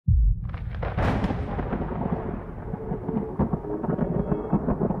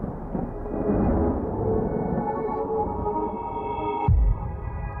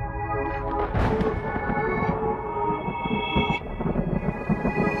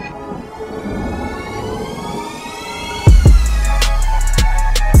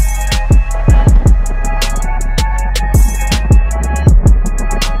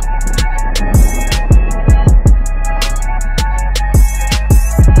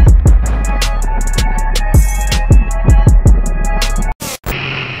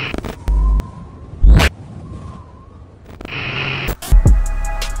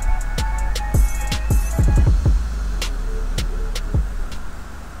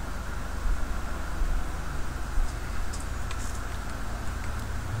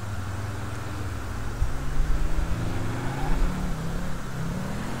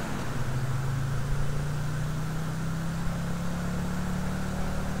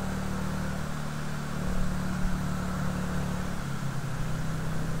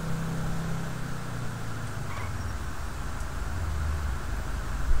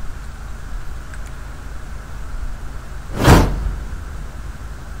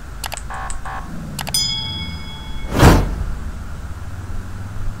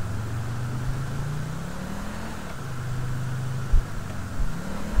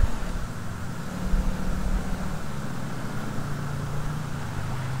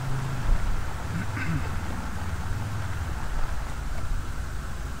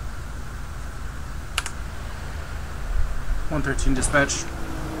113 dispatch.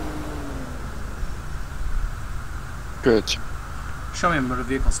 Good. Show me a motor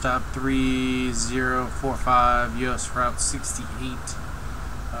vehicle stop 3045 US Route 68.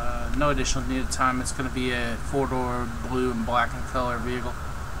 No additional needed time. It's going to be a 4-door blue and black in color vehicle.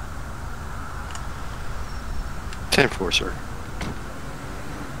 10-4, sir.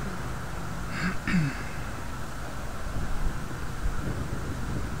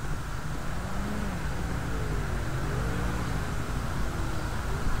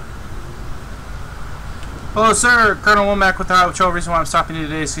 Hello, sir. Colonel Womack with the Highway Patrol. The reason why I'm stopping you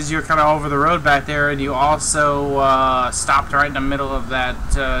today is because you were kind of over the road back there, and you also stopped right in the middle of that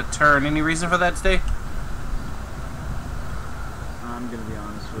turn. Any reason for that today? I'm gonna be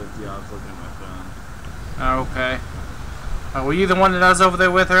honest with you. I was looking at my phone. Okay. Were you the one that I was over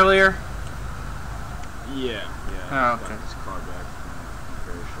there with earlier? Yeah. Oh, okay. Got this car back from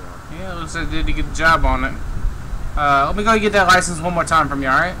the repair shop. Yeah, looks like did a good job on it. Let me go get that license one more time from you,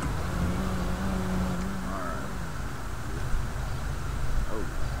 alright?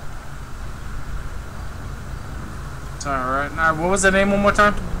 Alright. Alright, what was the name one more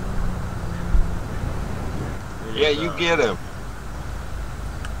time? Yeah, you get him.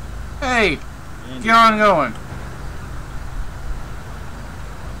 Hey! Get on going.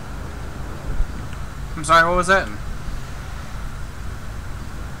 I'm sorry, what was that?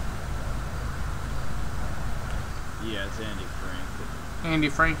 Yeah, it's Andy Frank. Andy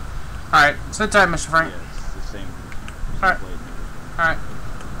Frank. Alright, sit tight, Mr. Frank. Yeah, it's the same Alright. plate number. Alright.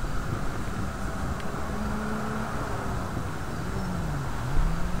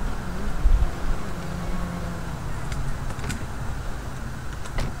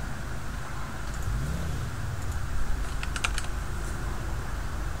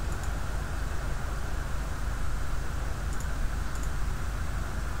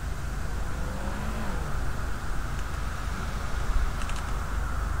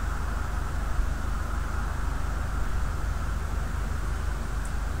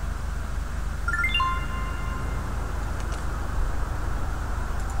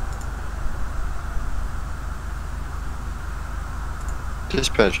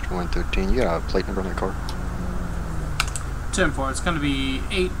 Dispatch 113. You got a plate number on that car? 10-4. It's going to be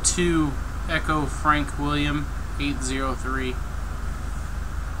 82 Echo Frank William 803.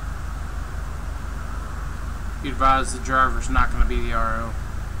 Be advised the driver's not going to be the RO.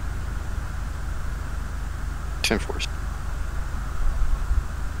 10-4.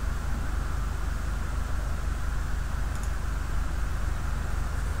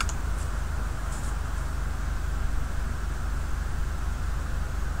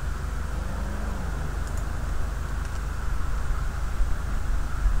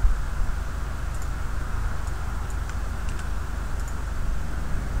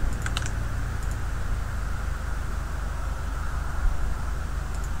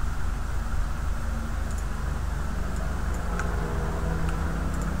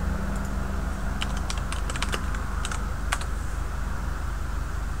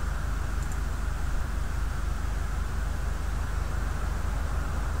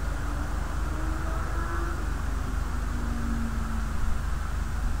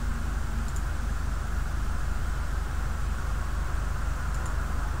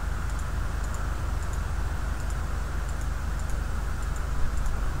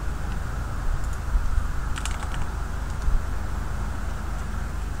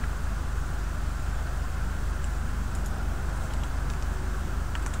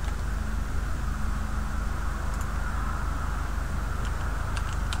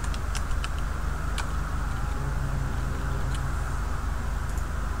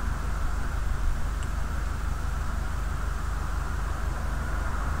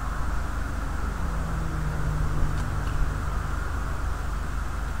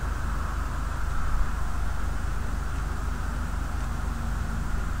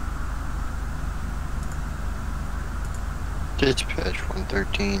 Dispatch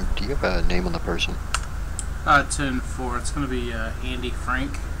 113. Do you have a name on the person? 10-4. It's going to be Andy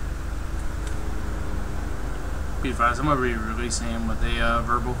Frank. Be advised, I'm going to be releasing him with a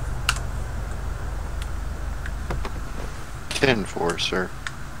verbal. 10-4, sir.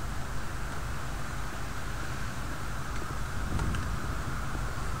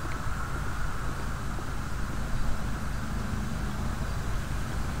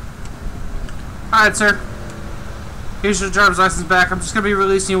 Alright, sir. Here's your driver's license back. I'm just going to be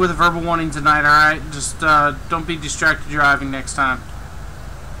releasing you with a verbal warning tonight, alright? Just don't be distracted driving next time.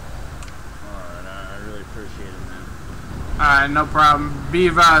 Alright, I really appreciate it, man. Alright, no problem. Be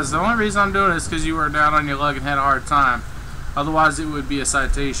advised, the only reason I'm doing this is because you were down on your luck and had a hard time. Otherwise, it would be a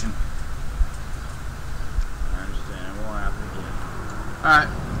citation. I understand. It won't happen Alright.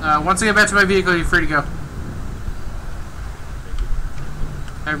 Once I get back to my vehicle, you're free to go.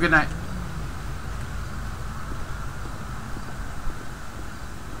 Have a good night.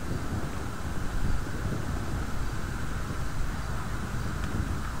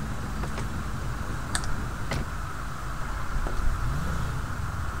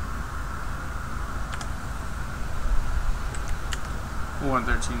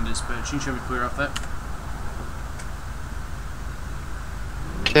 .113 dispatch. You should be clear off that.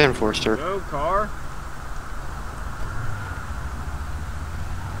 10-4, sir. Go, car.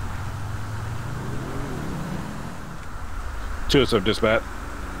 Two of dispatch.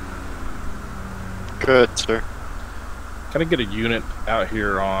 Good, sir. Can I get a unit out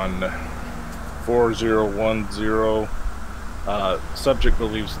here on 4010? Subject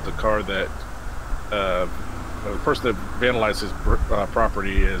believes the car that the person that vandalized his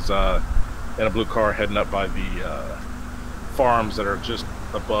property is in a blue car heading up by the farms that are just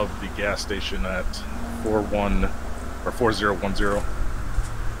above the gas station at 4010.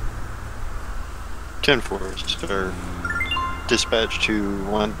 10-4, sir. Dispatch to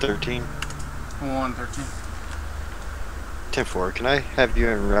 113. 113. 10-4, can I have you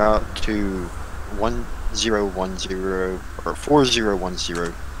en route to 1010 or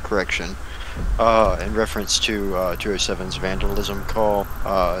 4010? Correction. In reference to 207's vandalism call,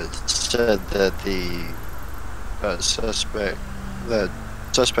 it said that the suspect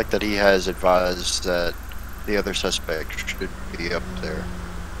that he has advised that the other suspect should be up there.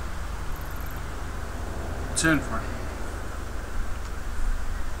 10-4.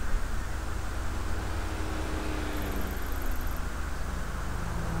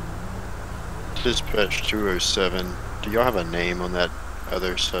 Dispatch 207, do y'all have a name on that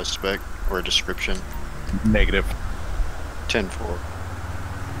other suspect or a description? Negative. 10-4.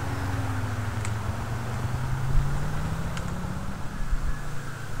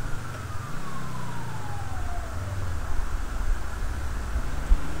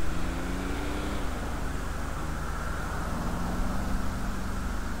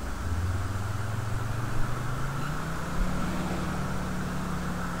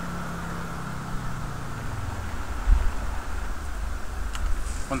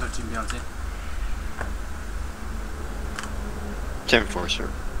 Beyonce. 10-4, sir.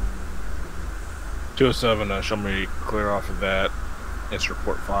 207, show me clear off of that. It's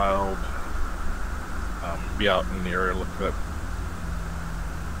report filed. Be out in the area, look for that.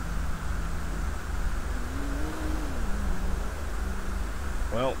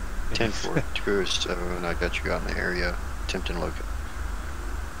 Well, 10-4, 207, I got you out in the area. Attempting to locate.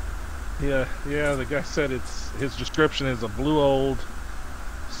 Yeah, the guy said his description is a blue old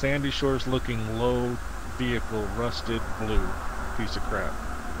Sandy Shores looking low vehicle, rusted blue piece of crap.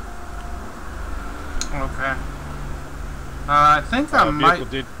 Okay. I think I might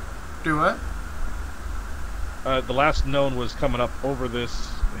did, do it. the last known was coming up over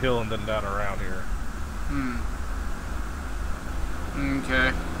this hill and then down around here.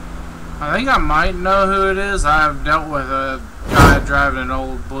 Okay. I think I might know who it is. I've dealt with a guy driving an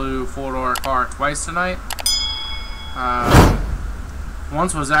old blue four-door car twice tonight.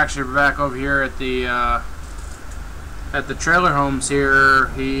 Once was actually back over here at the trailer homes here.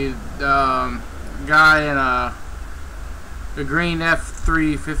 He guy in a green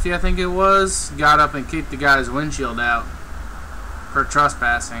F-350, I think it was, got up and kicked the guy's windshield out for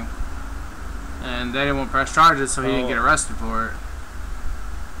trespassing, and they didn't want to press charges, so he didn't get arrested for it.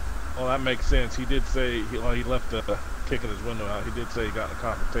 Well, that makes sense. He did say he left kicking his window out. He did say he got in a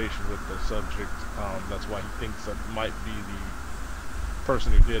confrontation with the subject. That's why he thinks that might be the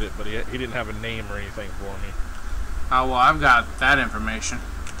person who did it, but he didn't have a name or anything for me. Oh, well, I've got that information.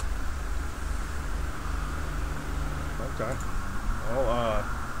 Okay. Well,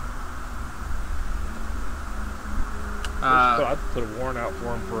 so I'd put a warrant out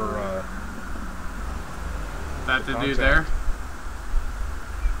for him for that the dude there?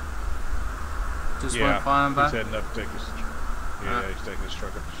 Just went flying by? He's heading up to take his, he's taking his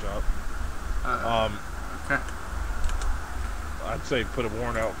truck up to the shop. Okay. I'd say put a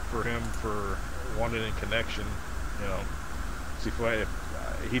warrant out for him for wanted in connection, you know. See if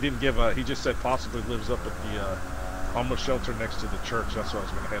he didn't give he just said possibly lives up at the homeless shelter next to the church. That's what I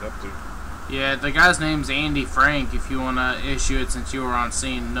was going to head up to. Yeah, the guy's name's Andy Frank, if you want to issue it since you were on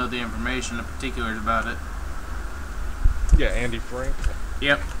scene and know the information, the particulars about it. Yeah, Andy Frank.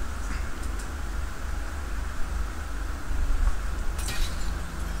 Yep.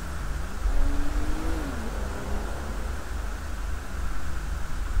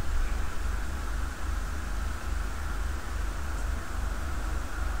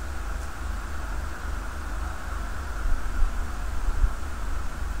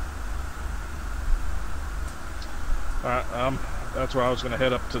 Alright, that's where I was going to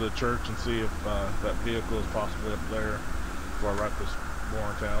head up to the church and see if that vehicle is possibly up there before I write this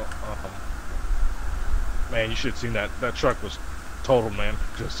warrant out. Man, you should have seen that. That truck was totaled, man.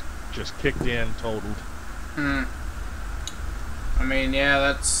 Just kicked in, totaled. I mean, yeah,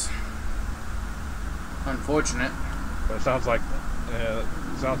 that's unfortunate. But it sounds like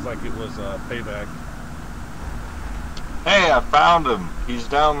it was payback. Hey, I found him. He's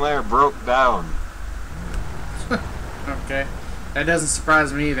down there, broke down. Okay. That doesn't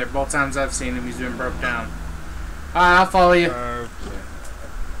surprise me either. Both times I've seen him, he's been broke down. Alright, I'll follow you. Alright.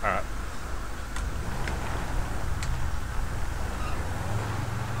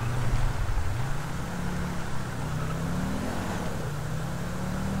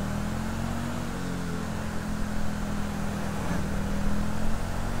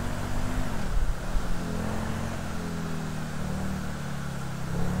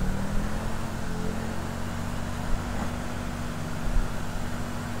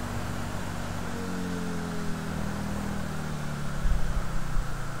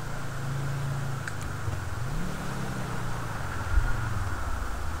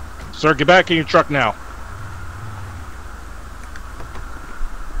 Sir, get back in your truck now.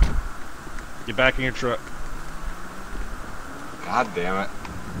 Get back in your truck. God damn it.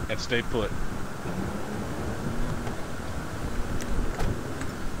 And stay put.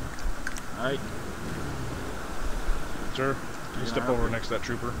 Alright. Sir, can you step over next to that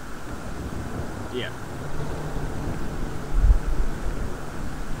trooper? Yeah.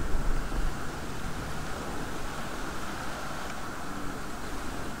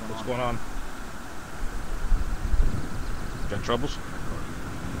 What's going on? Got troubles?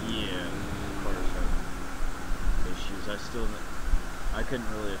 Yeah, cars have issues. I couldn't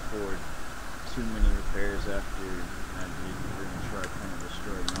really afford too many repairs after I had the green truck kind of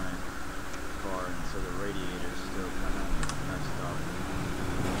destroyed my car, and so the radiator's still kind of messed up.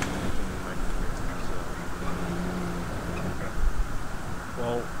 Okay.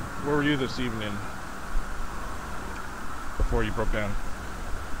 Well, where were you this evening before you broke down?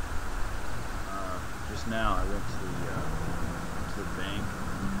 Just now, I went to the bank.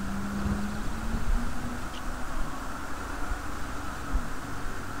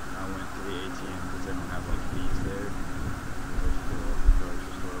 I went to the ATM because they don't have like fees there. There's still like the grocery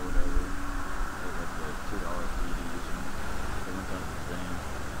store or whatever. There's like the $2 fee to use them. I went down to the bank,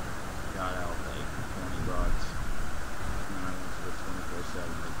 got out like 20 bucks, and then I went to the 24/7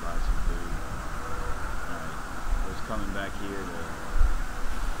 to buy some food. I was coming back here to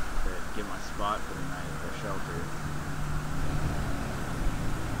get my spot for the night at the shelter.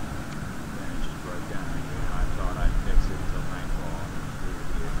 Then it just broke down. I thought I'd fix it until nightfall and leave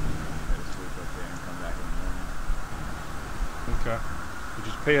it here. Let it sleep up there and come back in the morning. Okay. Did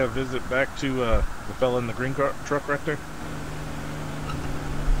you pay a visit back to the fella in the green truck right there?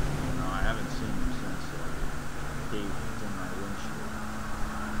 No, I haven't seen him since he was in my windshield.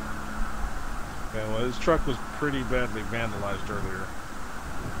 Yeah, well, his truck was pretty badly vandalized earlier.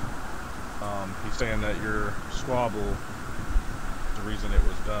 He's saying that your squabble is the reason it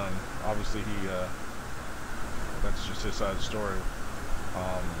was done. Obviously, that's just his side of the story.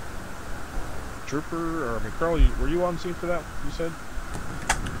 Trooper, or I mean, Carl, were you on scene for that, you said?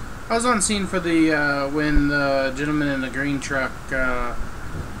 I was on scene for the, when the gentleman in the green truck,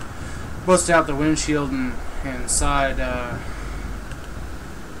 busted out the windshield and side,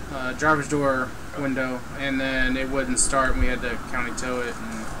 driver's door window, and then it wouldn't start, and we had to county tow it,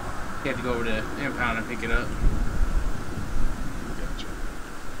 and he had to go over to impound and pick it up. Gotcha.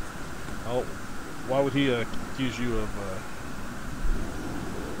 Oh, why would he accuse you of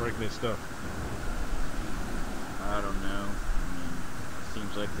breaking his stuff? I don't know. I mean,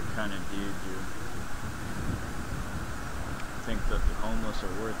 seems like the kind of dude you think that the homeless are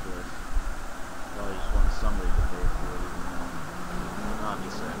worthless. Probably just wants somebody to pay for it, even though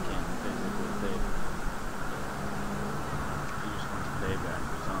obviously I can't physically pay for it. He just wants payback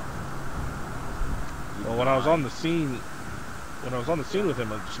or something. Well, when I was on the scene with him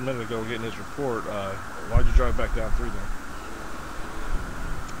just a minute ago getting his report, why'd you drive back down through there?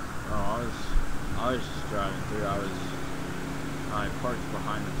 Oh, I was just driving through. I parked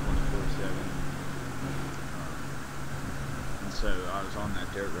behind the 24/7, and so I was on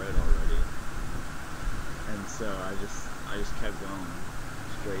that dirt road already, and so I just kept going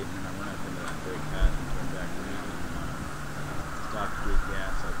straight, and then I went up into that dirt path and turned back around and stopped to get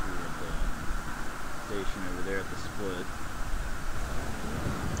gas up here at the station over there at the split.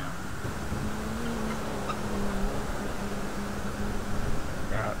 Yeah.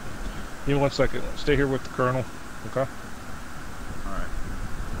 Alright. Give me 1 second. Stay here with the colonel, okay? Alright.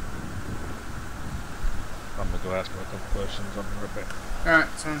 I'm gonna go go ask him a couple questions. I'll be right back. Alright,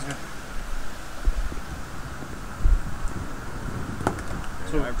 sounds good.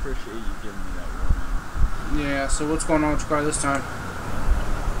 So I appreciate you giving me that warning. Yeah, so what's going on with your car this time?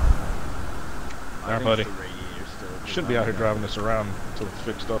 Alright, buddy. The radiator still. Shouldn't be out here driving this around until it's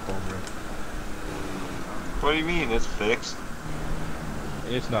fixed up over here. What do you mean it's fixed?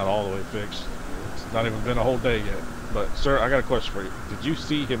 It's not all the way fixed. It's not even been a whole day yet. But, sir, I got a question for you. Did you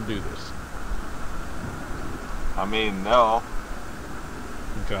see him do this? I mean, no.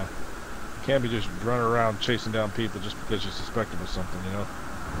 Okay. You can't be just running around chasing down people just because you suspect them of something, you know?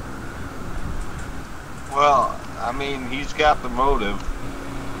 Well, I mean, he's got the motive.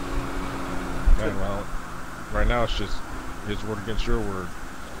 Okay, well, right now it's just his word against your word.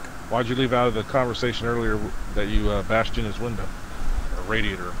 Why'd you leave out of the conversation earlier that you bashed in his window? A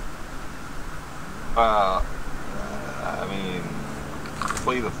radiator. I mean,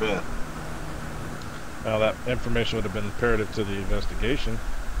 plead the fifth. Now that information would have been imperative to the investigation,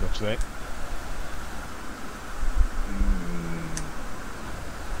 don't you think?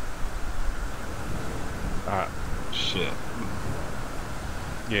 Alright. Shit.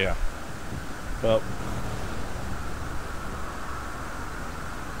 Yeah. Well.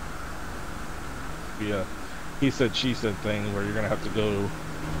 Yeah. He said, she said thing where you're going to have to go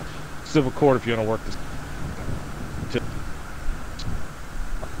civil court if you want to work this.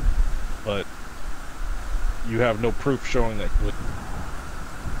 But you have no proof showing that you would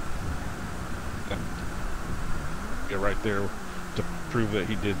get right there to prove that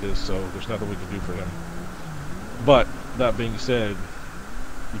he did this, so there's nothing we can do for him. But that being said,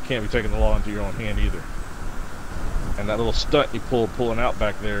 you can't be taking the law into your own hand either. And that little stunt you pulling out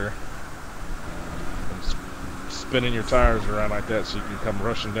back there and spinning your tires around like that so you can come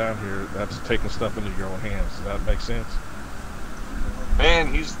rushing down here, that's taking stuff into your own hands. Does that make sense?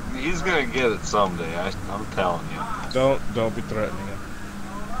 Man, he's gonna get it someday. I'm telling you. Don't be threatening him.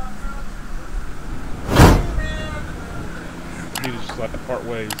 You need to just let it part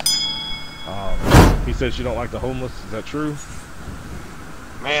ways. He says you don't like the homeless. Is that true?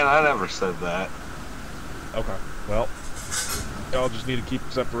 Man, I never said that. Okay. Well, y'all just need to keep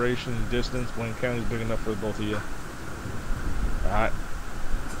separation and distance. Wayne County's big enough for both of you. All right.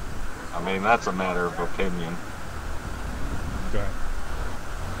 I mean, that's a matter of opinion. Okay.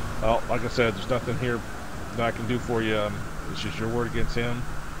 Well, like I said, there's nothing here that I can do for you. It's just your word against him.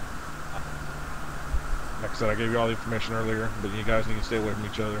 Like I said, I gave you all the information earlier, but you guys need to stay away from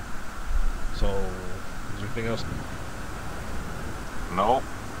each other. So, is there anything else? Nope.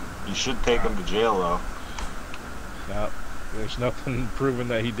 You should take him to jail, though. No, there's nothing proving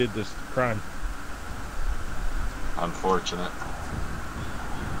that he did this crime. Unfortunate.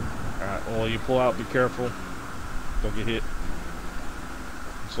 Alright, well, you pull out, be careful. Don't get hit.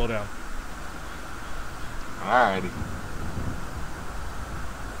 Slow down. Alrighty.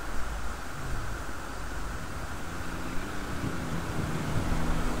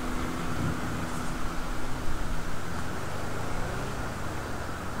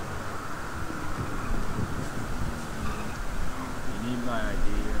 You need my ID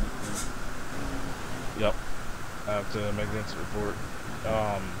or anything? Yep. I have to make an incident report.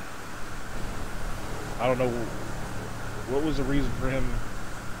 I don't know. What was the reason for him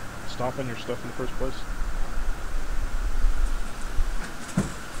stopping your stuff in the first place?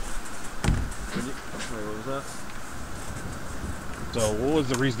 Wait, what was that? So, what was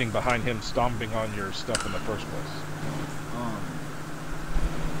the reasoning behind him stomping on your stuff in the first place?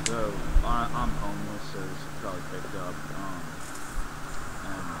 So I'm homeless, so it's probably picked up.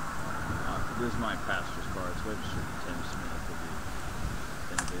 And this is my pastor's car. It's registered to Tim Smith.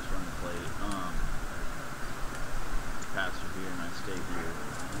 If anybody's running the plate. Pastor here, and I stay here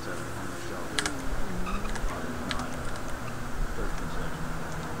instead of on the shelter. Not 13th section.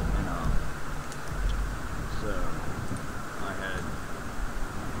 And so I had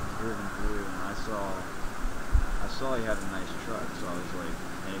driven through, and I saw he had a nice truck, so I was like,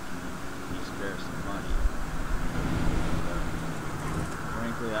 hey, can you spare some money?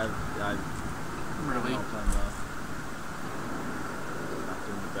 Frankly, I've Really? all time left. Not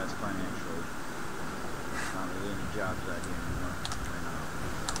doing the best financially. Not really any jobs out here anymore right now.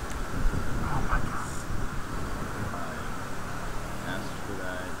 Oh my god. I asked for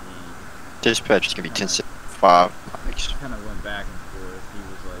that. Dispatch is going to be 10.5. He kind of went back and forth. He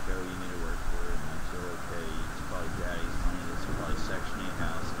was like, oh, you need to work for it. And I said, okay, it's probably daddy's money. This is probably Section 8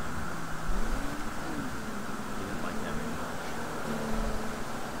 housing. He didn't like that very much.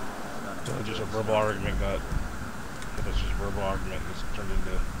 So just a verbal argument got. That's just a verbal argument that's turned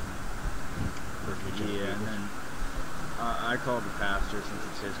into. Yeah, and then I called the pastor since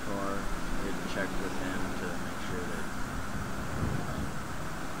it's his car. I did check with him to make sure that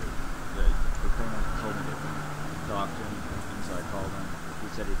the criminal told me to talk to him, and so I called him.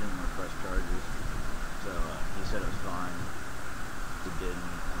 He said he didn't want to press charges, so he said it was fine. He didn't,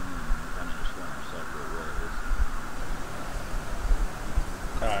 and then kind of just went our separate ways.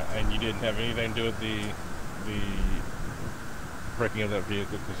 Alright, and you didn't have anything to do with the breaking of that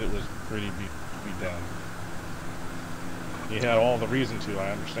vehicle because it was pretty beat down. You had all the reason to,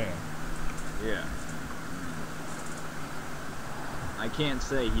 I understand. Yeah. I can't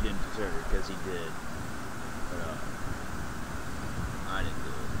say he didn't deserve it because he did, but I didn't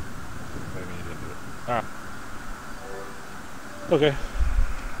do it. Maybe you didn't do it. Alright. Okay.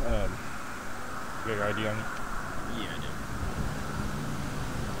 You got your ID on you? Yeah, I do.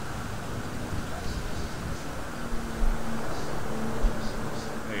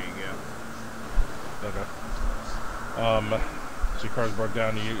 There you go. Okay. So your car's broke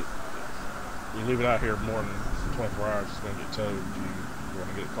down. You leave it out here more than 24 hours, it's going to get towed. Do you want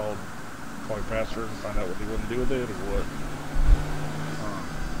to get call your pastor and find out what he wouldn't do with it, or what?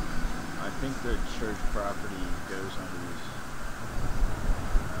 I think the church property goes under this.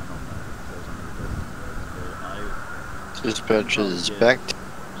 I don't know if it goes under the but Dispatch I is get back.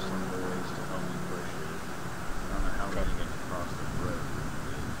 some boys to help me push it. I don't know how we're gonna get across the road.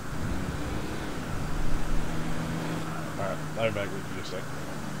 Alright, I'll be back with you just a second.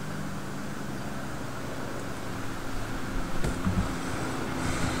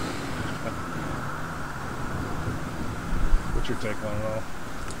 What's your take on it all?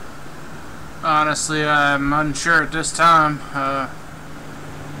 Honestly, I'm unsure at this time.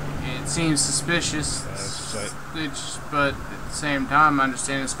 It seems suspicious. But at the same time, I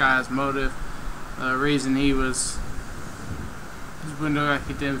understand this guy's motive. The reason he was doing like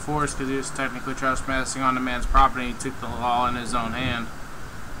he did before is because he was technically trespassing on the man's property. He took the law in his own hand,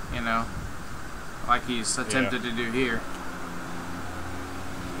 you know, like he's attempted to do here.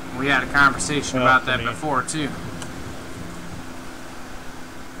 We had a conversation about that before too.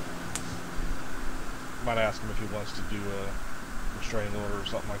 Might ask him if he wants to do a restraining order or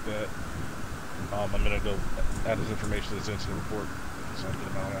something like that. I'm gonna go add his information to this incident report so I can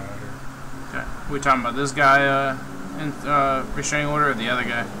get him out of here. Okay. We talking about this guy in restraining order or the other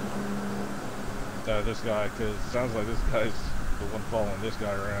guy? This guy, because it sounds like this guy's the one following this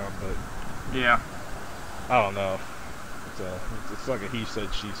guy around, but Yeah. I don't know. It's like a he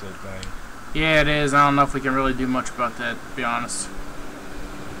said, she said thing. Yeah, it is. I don't know if we can really do much about that, to be honest.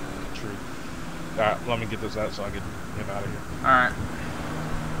 True. Alright, let me get this out so I get him out of here. Alright.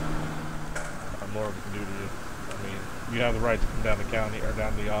 More we can do to you. I mean, you have the right to come down the county or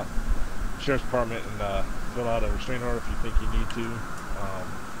down the sheriff's department and fill out a restraining order if you think you need to.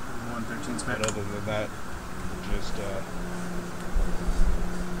 113 But other than that, just Does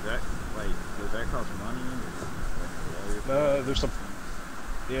that cost money? Or, there's some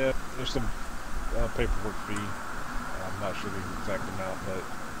paperwork fee. I'm not sure the exact amount, but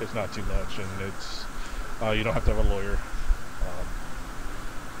it's not too much, and it's you don't have to have a lawyer.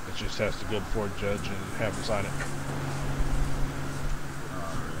 It just has to go before a judge and have him sign it.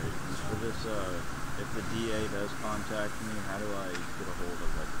 Alright. For this, if the DA does contact me, how do I get a hold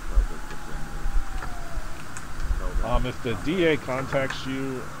of like the public defender? If the DA contacts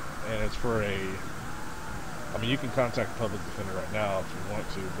you and it's for I mean, you can contact the public defender right now if you want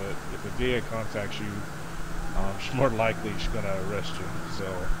to, but if the DA contacts you, she's more likely she's going to arrest you. So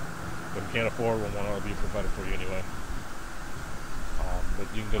if you can't afford one, will be provided for you anyway. But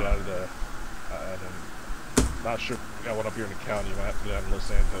you can go down to the, I'm not sure if we got one up here in the county. You might have to go down to Los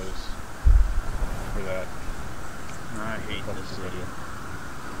Santos for that. I hate this city.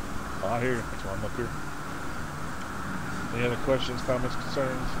 I hear you. That's why I'm up here. Any other questions, comments,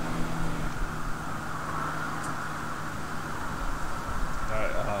 concerns?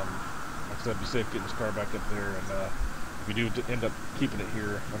 Alright, like I said, be safe getting this car back up there, and if you do end up keeping it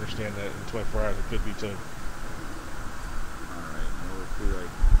here, understand that in 24 hours it could be towed. Do they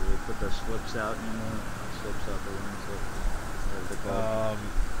put the slips out anymore? Slips out the windshield?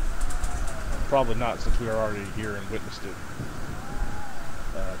 Probably not, since we are already here and witnessed it.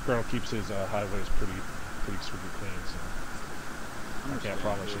 Colonel keeps his highways pretty super clean, so I can't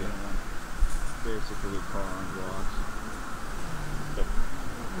promise you. Basically car on blocks. Yep.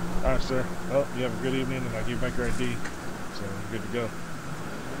 Alright, sir. Well, you have a good evening, and I'll give you back your ID, so you're good to go.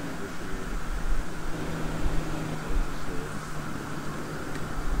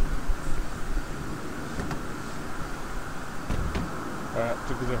 Alright,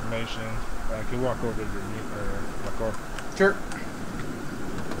 took his information. Can you walk over to my car? Sure.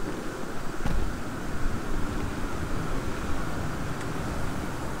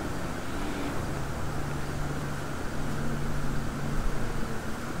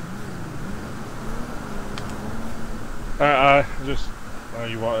 Just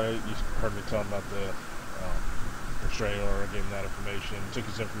you heard me tell him about the restraining order. I gave him that information. Took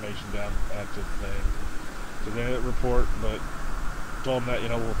his information down after the thing. So they didn't report, but told him that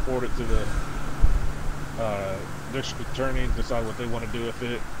we'll forward it to the district attorney, decide what they want to do with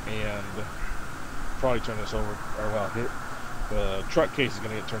it, and probably turn this over. Or well, the truck case is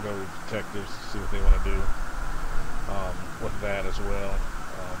going to get turned over to detectives to see what they want to do with that as well.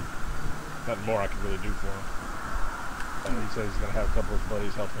 Nothing more I can really do for him. He says he's going to have a couple of his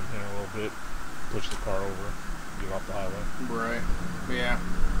buddies help him here a little bit, push the car over, get off the highway. Right. Yeah.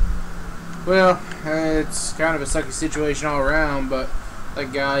 Well, it's kind of a sucky situation all around, but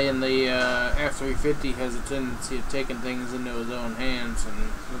that guy in the F-350 has a tendency of taking things into his own hands, and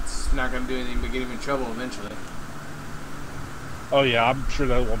it's not going to do anything but get him in trouble eventually. Oh yeah, I'm sure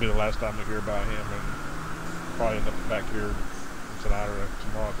that won't be the last time we hear about him, and probably end up back here tonight or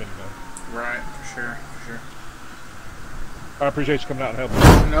tomorrow if anything. Right, for sure, for sure. I appreciate you coming out and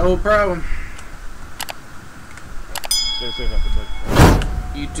helping. No problem. Stay safe out there,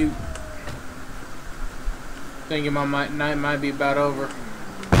 bud. You too. Thinking my night might be about over.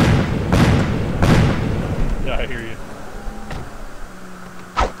 Yeah, I hear you.